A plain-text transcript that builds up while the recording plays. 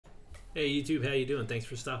Hey YouTube, how you doing? Thanks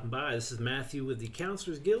for stopping by. This is Matthew with the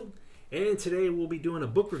Counselors Guild, and today we'll be doing a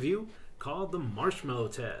book review called The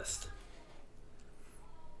Marshmellow Test.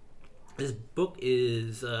 This book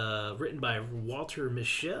is written by Walter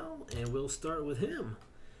Mischel, and we'll start with him.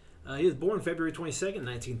 He was born February 22nd,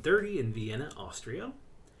 1930 in Vienna, Austria.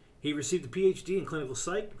 He received a PhD in clinical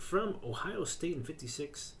psych from Ohio State in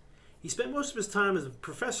 '56. He spent most of his time as a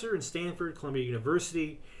professor in Stanford, Columbia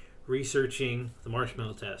University, researching the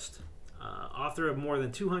Marshmellow Test. Author of more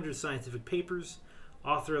than 200 scientific papers,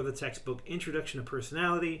 author of the textbook Introduction to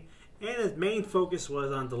Personality, and his main focus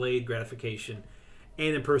was on delayed gratification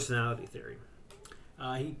and in personality theory.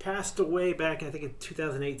 He passed away back, I think, in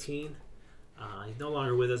 2018. He's no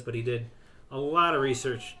longer with us, but he did a lot of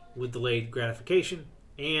research with delayed gratification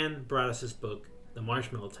and brought us this book, The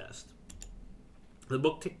Marshmellow Test. The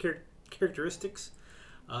book characteristics,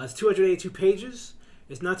 it's 282 pages.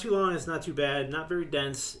 It's not too long, it's not too bad, not very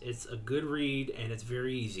dense. It's a good read, and it's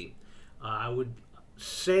very easy. I would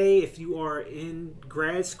say if you are in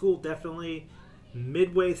grad school, definitely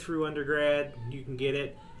midway through undergrad, you can get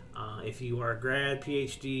it. If you are a grad,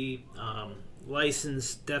 PhD,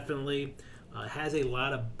 licensed, definitely. It has a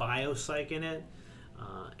lot of biopsych in it.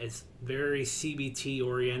 It's very CBT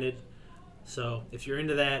oriented. So if you're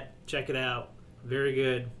into that, check it out. Very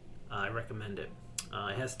good. I recommend it.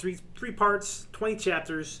 It has three parts, 20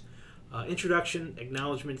 chapters, introduction,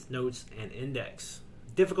 acknowledgments, notes, and index.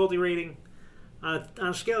 Difficulty rating, on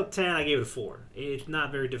a scale of 10, I gave it a 4. It's not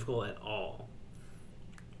very difficult at all.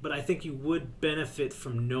 But I think you would benefit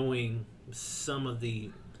from knowing some of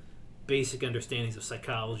the basic understandings of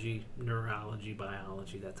psychology, neurology,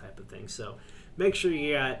 biology, that type of thing. So make sure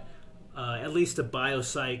you got at least a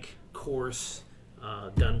biopsych course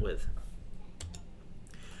done with.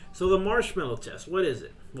 So the Marshmellow Test, what is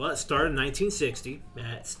it? Well, it started in 1960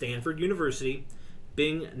 at Stanford University,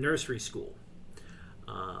 Bing Nursery School.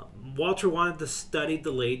 Walter wanted to study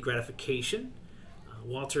delayed gratification.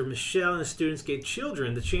 Walter Mischel and his students gave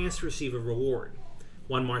children the chance to receive a reward,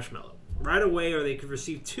 1 marshmallow, right away, or they could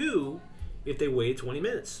receive 2 if they waited 20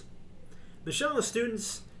 minutes. Mischel and the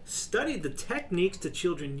students studied the techniques the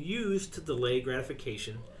children used to delay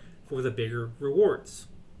gratification for the bigger rewards.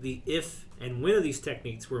 The if and when of these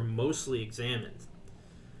techniques were mostly examined.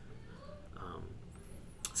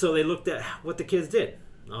 So they looked at what the kids did.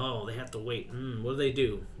 Oh, they have to wait. What do they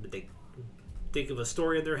do? Did they think of a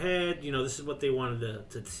story in their head? You know, this is what they wanted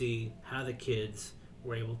to see, how the kids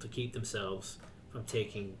were able to keep themselves from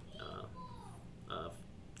taking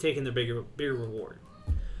the bigger reward.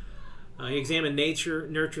 He examined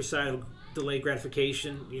nurture side of delayed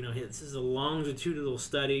gratification. You know, this is a longitudinal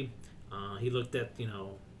study. He looked at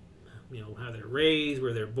how they're raised,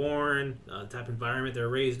 where they're born, the type of environment they're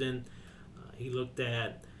raised in. He looked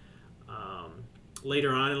at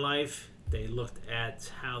later on in life. They looked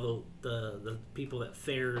at how the people that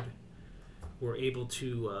fared were able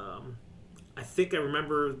to. I think I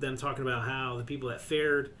remember them talking about how the people that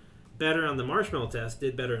fared better on the Marshmellow Test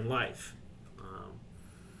did better in life.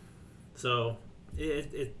 So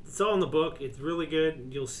it's all in the book. It's really good.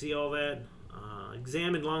 You'll see all that.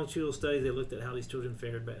 Examined longitudinal studies. They looked at how these children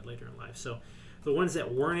fared later in life. So the ones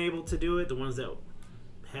that weren't able to do it, the ones that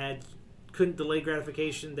couldn't delay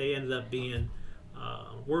gratification, they ended up being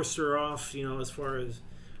worse off, as far as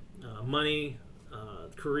money,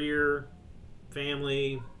 career,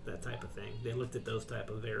 family, that type of thing. They looked at those type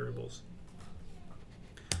of variables.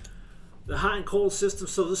 The hot and cold system.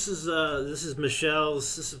 So this is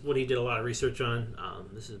Michel's. This is what he did a lot of research on.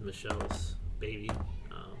 This is Michel's baby.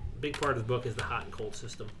 Big part of the book is the hot and cold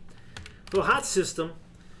system. So the hot system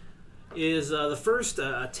is the first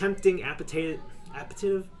tempting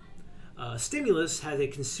appetitive stimulus has a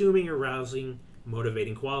consuming, arousing,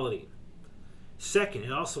 motivating quality. Second,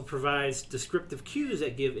 it also provides descriptive cues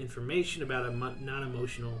that give information about a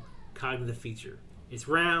non-emotional cognitive feature. It's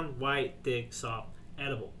round, white, thick, soft,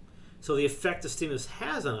 edible. So the effect the stimulus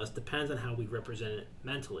has on us depends on how we represent it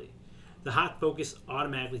mentally. The hot focus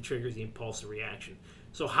automatically triggers the impulsive reaction.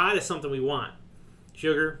 So hot is something we want.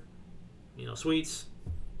 Sugar, sweets,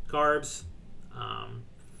 carbs,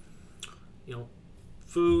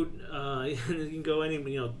 food. You can go any,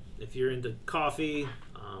 if you're into coffee,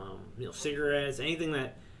 cigarettes, anything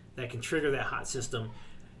that can trigger that hot system.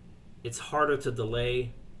 It's harder to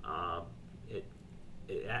delay. It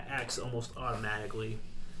acts almost automatically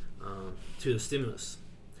to the stimulus.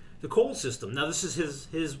 The cold system. Now this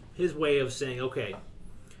is his way of saying, okay,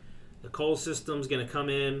 the cold system's going to come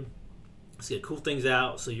in, it's going to cool things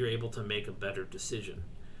out, so you're able to make a better decision.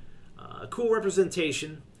 A cool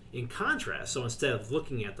representation in contrast. So instead of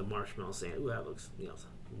looking at the marshmallow saying, "Ooh, that looks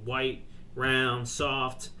white, round,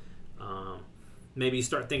 soft," Maybe you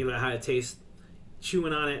start thinking about how it tastes,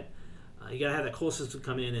 chewing on it. You got to have that cold system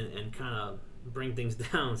come in and kind of bring things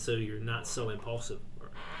down so you're not so impulsive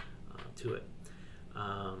to it.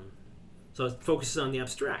 So it focuses on the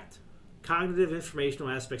abstract, cognitive, informational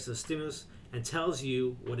aspects of the stimulus and tells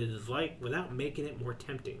you what it is like without making it more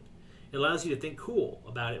tempting. It allows you to think cool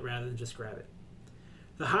about it rather than just grab it.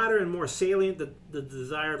 The hotter and more salient the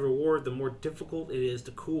desired reward, the more difficult it is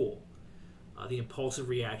to cool the impulsive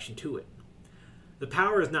reaction to it. The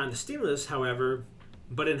power is not in the stimulus, however,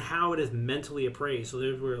 but in how it is mentally appraised. So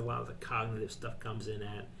there's where a lot of the cognitive stuff comes in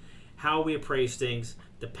at. How we appraise things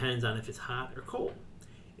depends on if it's hot or cold.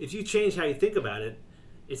 If you change how you think about it,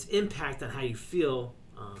 its impact on how you feel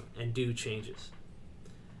and do changes.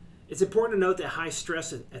 It's important to note that high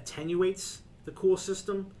stress attenuates the cool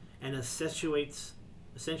system and accentuates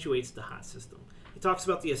the hot system. It talks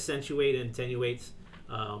about the accentuate and attenuates.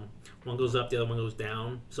 One goes up, the other one goes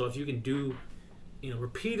down. So if you can do,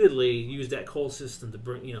 repeatedly use that cold system to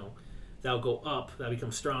bring, that'll go up, that'll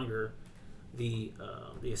become stronger. The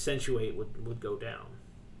accentuate would go down.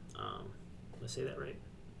 Did I say that right?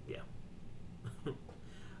 Yeah.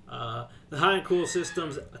 The hot and cool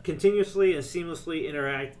systems continuously and seamlessly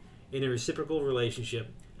interact in a reciprocal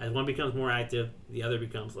relationship. As one becomes more active, the other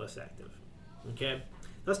becomes less active. Okay,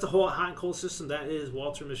 that's the whole hot and cold system. That is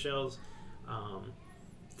Walter Mischel's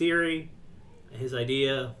theory, his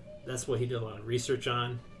idea. That's what he did a lot of research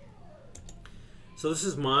on. So this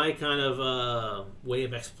is my kind of way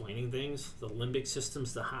of explaining things. The limbic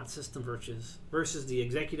system's the hot system versus the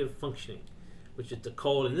executive functioning, which is the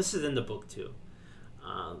cold. And this is in the book too.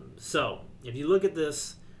 So if you look at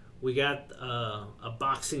this, we got a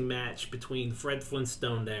boxing match between Fred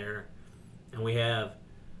Flintstone there, and we have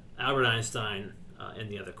Albert Einstein in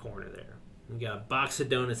the other corner there. We got a box of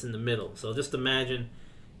donuts in the middle. So just imagine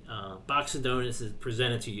box of donuts is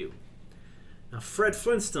presented to you. Now Fred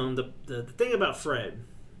Flintstone, the thing about Fred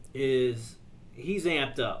is he's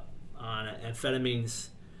amped up on amphetamines,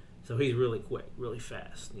 so he's really quick, really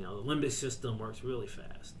fast. The limbic system works really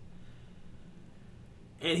fast.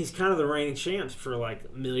 And he's kind of the reigning champs for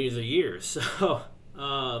like millions of years. So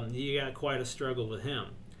you got quite a struggle with him.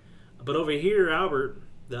 But over here, Albert,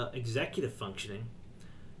 the executive functioning,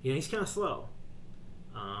 he's kind of slow.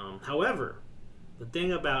 However, the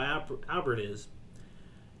thing about Albert is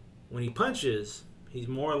when he punches, he's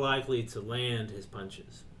more likely to land his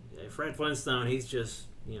punches. Okay? Fred Flintstone, he's just,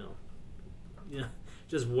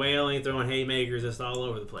 just wailing, throwing haymakers just all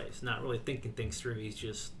over the place. Not really thinking things through. He's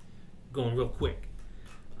just going real quick.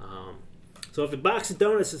 So if a box of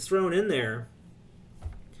donuts is thrown in there,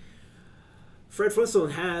 Fred Flintstone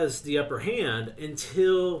has the upper hand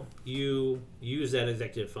until you use that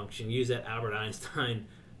executive function, use that Albert Einstein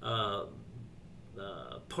part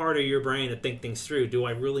of your brain to think things through. Do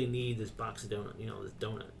I really need this box of donut? This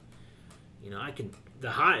donut.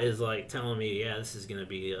 The hot is like telling me, yeah, this is going to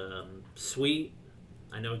be sweet.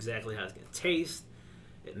 I know exactly how it's going to taste.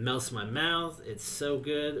 It melts my mouth. It's so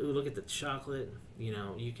good. Ooh, look at the chocolate. You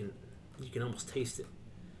can almost taste it.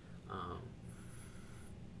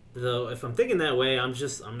 Though if I'm thinking that way, I'm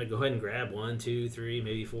gonna go ahead and grab 1, 2, 3,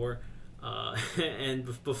 maybe 4,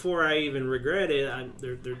 and before I even regret it,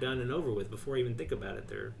 they're done and over with. Before I even think about it,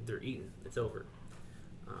 they're eaten. It's over.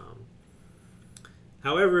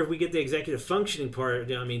 However, if we get the executive functioning part,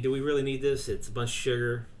 do we really need this? It's a bunch of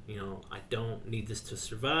sugar. I don't need this to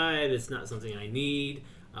survive. It's not something I need.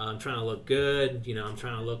 I'm trying to look good. I'm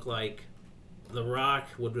trying to look like The Rock.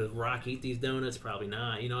 Would The Rock eat these donuts? Probably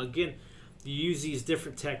not. Again, you use these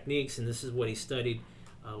different techniques, and this is what he studied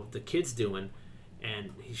with the kids doing,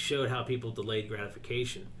 and he showed how people delayed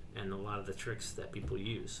gratification and a lot of the tricks that people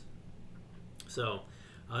use. So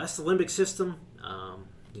that's the limbic system.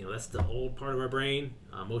 That's the old part of our brain,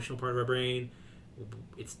 emotional part of our brain.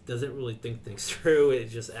 It doesn't really think things through. It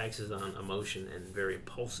just acts on emotion and very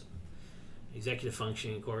impulsive. Executive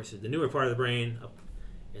functioning, of course, is the newer part of the brain up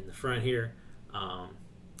in the front here,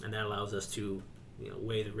 and that allows us to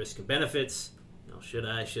weigh the risk and benefits. Should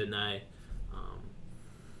I, shouldn't I?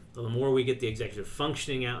 So the more we get the executive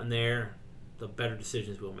functioning out in there, the better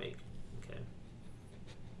decisions we'll make. Okay.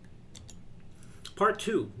 Part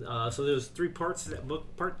 2. So there's 3 parts to that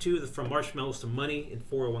book. Part 2 is from Marshmallows to Money in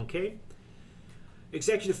 401k.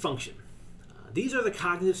 Executive function. These are the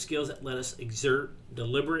cognitive skills that let us exert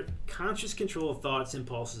deliberate, conscious control of thoughts,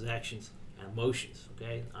 impulses, actions, and emotions.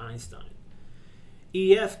 Okay, Einstein.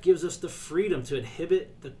 EF gives us the freedom to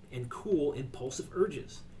inhibit and cool impulsive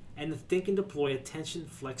urges, and to think and deploy attention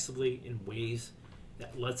flexibly in ways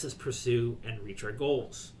that lets us pursue and reach our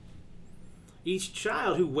goals. Each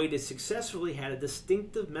child who waited successfully had a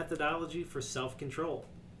distinctive methodology for self-control.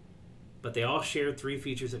 but they all shared 3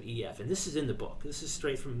 features of EF, and this is in the book. This is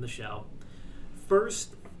straight from Mischel.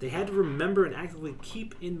 First, they had to remember and actively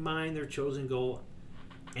keep in mind their chosen goal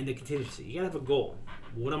and the contingency. You gotta have a goal.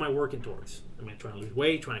 What am I working towards? Am I trying to lose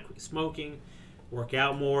weight, trying to quit smoking, work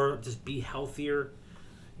out more, just be healthier?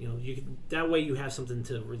 You know, you can, that way you have something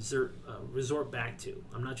to resort back to.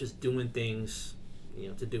 I'm not just doing things, you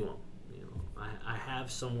know, to do them. You know, I have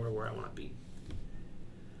somewhere where I want to be.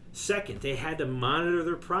 Second, they had to monitor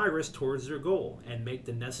their progress towards their goal and make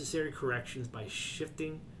the necessary corrections by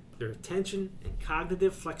shifting their attention and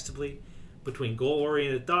cognitive flexibly between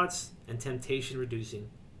goal-oriented thoughts and temptation-reducing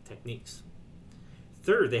techniques.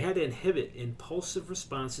 Third, they had to inhibit impulsive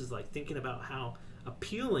responses like thinking about how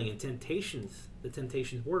appealing and the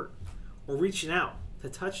temptations were, or reaching out to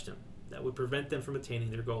touch them that would prevent them from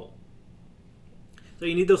attaining their goal. So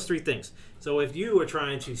you need those 3 things. So if you are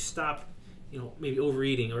trying to stop, you know, maybe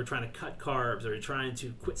overeating, or trying to cut carbs, or you're trying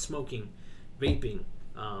to quit smoking, vaping,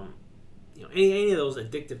 you know, any of those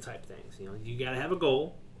addictive type things, you know, you got to have a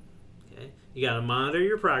goal. Okay, you got to monitor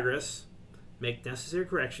your progress, make necessary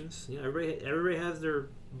corrections. You know, everybody has their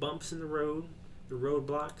bumps in the road, the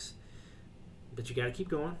roadblocks, but you got to keep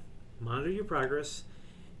going. Monitor your progress,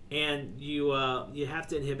 and you have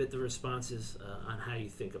to inhibit the responses on how you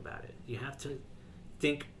think about it. You have to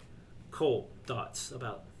think cold thoughts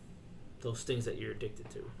about those things that you're addicted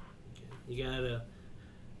to. Okay? You got to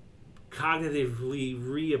cognitively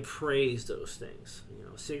reappraise those things. You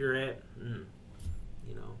know, cigarette.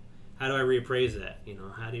 You know, how do I reappraise that? You know,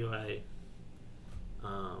 how do I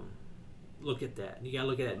look at that? You got to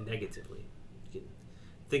look at it negatively. You can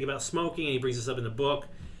think about smoking, and he brings this up in the book.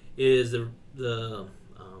 Is the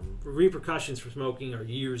repercussions for smoking are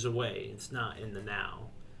years away. It's not in the now,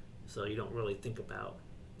 so you don't really think about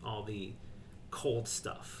all the cold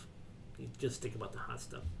stuff. You just think about the hot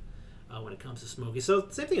stuff when it comes to smoking. So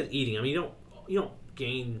same thing as eating. I mean, you don't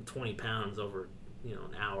gain 20 pounds over, you know,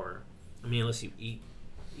 an hour. I mean, unless you eat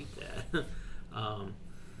that.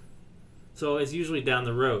 So it's usually down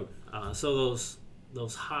the road. So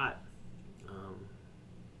those hot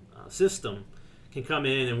system can come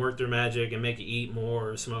in and work their magic and make you eat more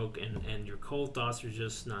or smoke, and your cold thoughts are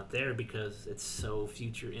just not there because it's so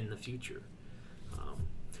in the future.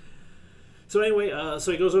 So anyway,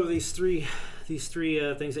 so he goes over these three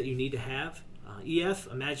things that you need to have. EF,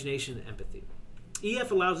 imagination and empathy.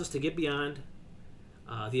 EF allows us to get beyond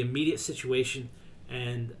the immediate situation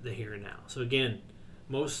and the here and now. So again,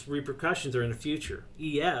 most repercussions are in the future.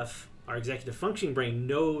 EF, our executive functioning brain,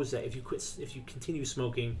 knows that if you continue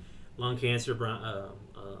smoking, lung cancer,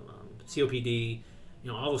 COPD,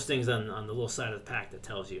 you know, all those things on the little side of the pack that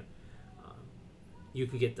tells you you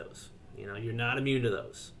can get those. You know, you're not immune to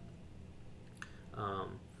those.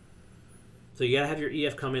 So you gotta have your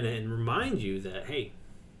EF come in and remind you that, hey,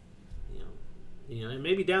 you know, it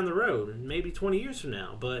may be down the road, and maybe 20 years from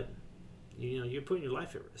now, but you know, you're putting your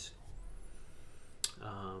life at risk.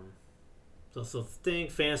 So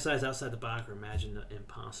think, fantasize outside the box, or imagine the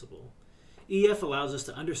impossible. EF allows us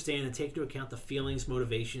to understand and take into account the feelings,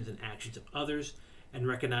 motivations, and actions of others, and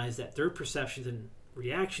recognize that their perceptions and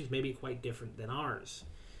reactions may be quite different than ours.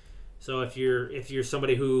 So if you're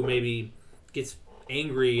somebody who maybe gets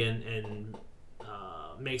angry and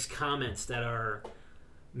makes comments that are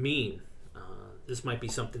mean, this might be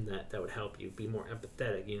something that would help you be more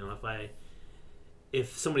empathetic. You know,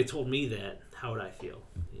 if somebody told me that, how would I feel?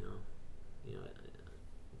 You know,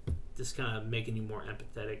 just kind of making you more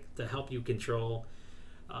empathetic to help you control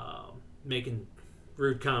making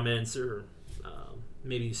rude comments, or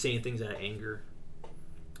maybe saying things out of anger.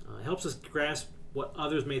 It helps us grasp what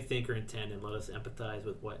others may think or intend, and let us empathize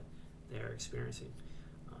with what they are experiencing.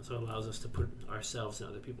 So it allows us to put ourselves in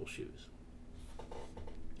other people's shoes.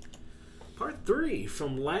 Part 3,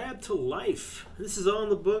 From Lab to Life. This is all in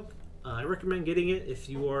the book. I recommend getting it if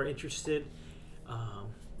you are interested.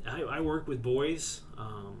 I work with boys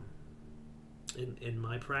in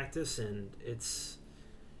my practice, and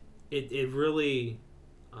it really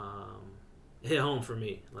hit home for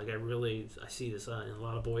me. Like I see this, and a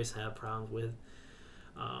lot of boys have problems with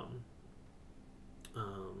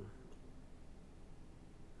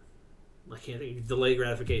I can't think, delayed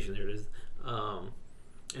gratification. There it is,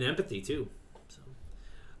 and empathy too. So,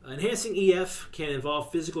 enhancing EF can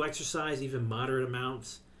involve physical exercise, even moderate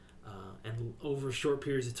amounts, and over short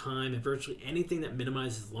periods of time, and virtually anything that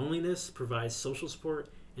minimizes loneliness, provides social support,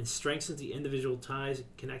 and strengthens the individual ties and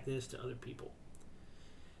connectedness to other people.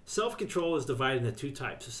 Self-control is divided into 2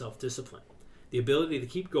 types of self-discipline: the ability to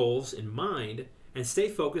keep goals in mind and stay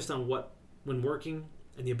focused on when working,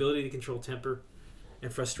 and the ability to control temper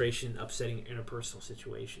and frustration, upsetting interpersonal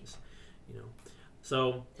situations. You know,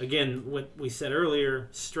 So again, what we said earlier,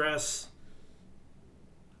 stress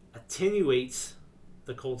attenuates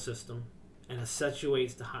the cold system and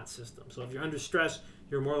accentuates the hot system. So if you're under stress,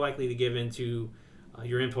 you're more likely to give into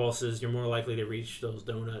your impulses. You're more likely to reach those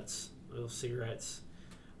donuts, those cigarettes.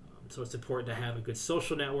 So it's important to have a good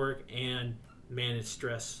social network and manage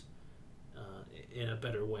stress in a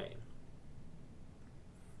better way.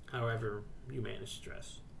 However you manage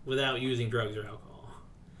stress without using drugs or alcohol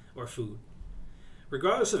or food.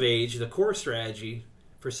 Regardless of age, the core strategy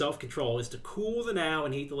for self-control is to cool the now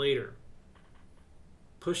and heat the later.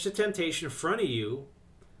 Push the temptation in front of you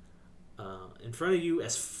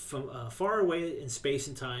as far away in space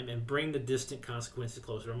and time, and bring the distant consequences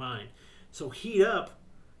closer to mind. So heat up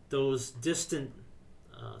those distant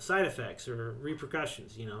side effects or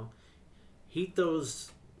repercussions. Heat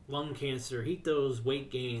those lung cancer, heat those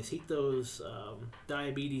weight gains, heat those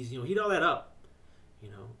diabetes. Heat all that up.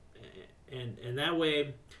 And that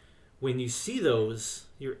way, when you see those,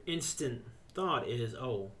 your instant thought is,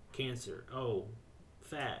 oh, cancer, oh,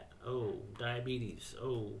 fat, oh, diabetes,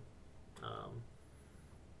 oh, I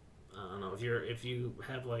don't know, if you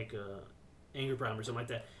have like a anger problem or something like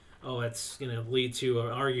that, oh, that's gonna lead to an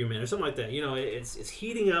argument or something like that. It's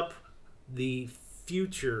heating up the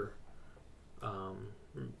future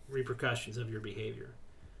repercussions of your behavior.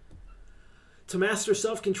 To master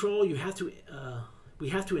self-control, we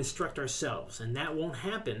have to instruct ourselves, and that won't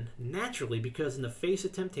happen naturally because in the face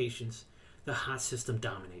of temptations, the hot system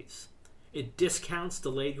dominates. It discounts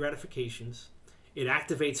delayed gratifications. It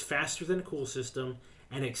activates faster than the cool system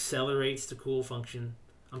and accelerates the cool function.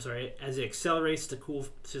 As it accelerates, the cool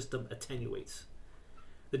system attenuates.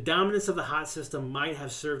 The dominance of the hot system might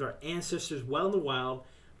have served our ancestors well in the wild,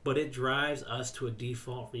 but it drives us to a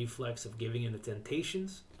default reflex of giving in to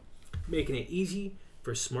temptations, making it easy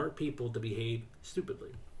for smart people to behave stupidly.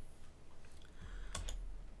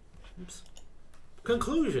 Oops.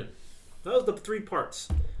 Conclusion. That was the 3 parts.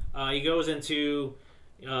 He goes into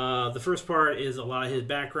the first part is a lot of his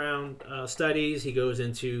background studies. He goes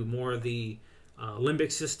into more of the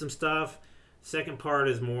limbic system stuff. Second part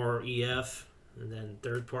is more EF, and then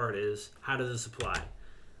third part is how does this apply?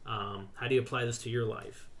 How do you apply this to your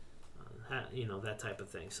life? That type of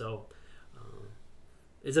thing. So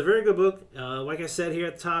it's a very good book. Like I said here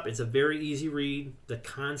at the top, it's a very easy read. The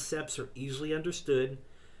concepts are easily understood.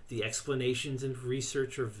 The explanations and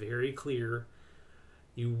research are very clear.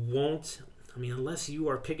 You won't, unless you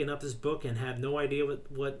are picking up this book and have no idea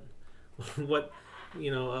what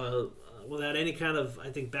without any kind of, I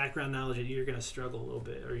think, background knowledge, you're going to struggle a little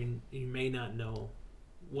bit, or you may not know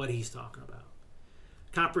what he's talking about.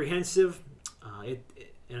 Comprehensive,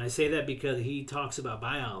 and I say that because he talks about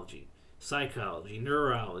biology, psychology,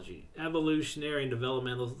 neurology, evolutionary and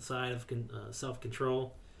developmental side of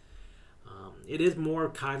self-control. It is more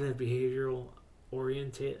cognitive behavioral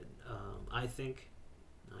oriented, I think.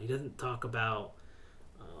 He doesn't talk about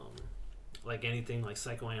like anything like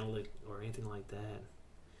psychoanalytic or anything like that.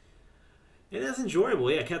 And it's enjoyable.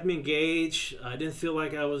 Yeah, it kept me engaged. I didn't feel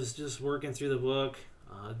like I was just working through the book.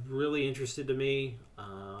 Really interested to me.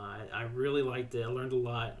 I really liked it. I learned a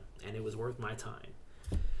lot, and it was worth my time.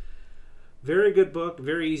 Very good book,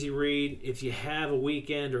 very easy read. If you have a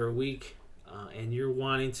weekend or a week and you're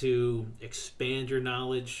wanting to expand your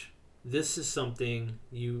knowledge, this is something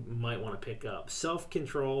you might want to pick up.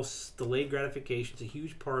 Self-control, delayed gratification is a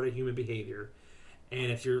huge part of human behavior.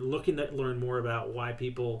 And if you're looking to learn more about why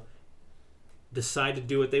people decide to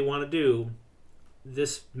do what they want to do,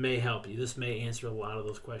 this may help you. This may answer a lot of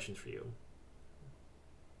those questions for you.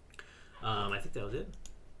 I think that was it.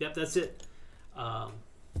 Yep, that's it.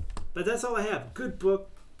 But that's all I have. Good book.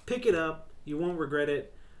 Pick it up. You won't regret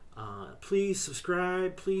it. Please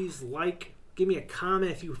subscribe. Please like. Give me a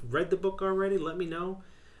comment if you've read the book already. Let me know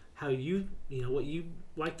how what you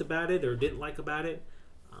liked about it or didn't like about it.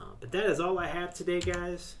 But that is all I have today,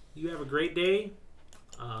 guys. You have a great day.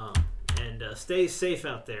 And stay safe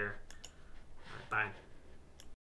out there. All right, bye.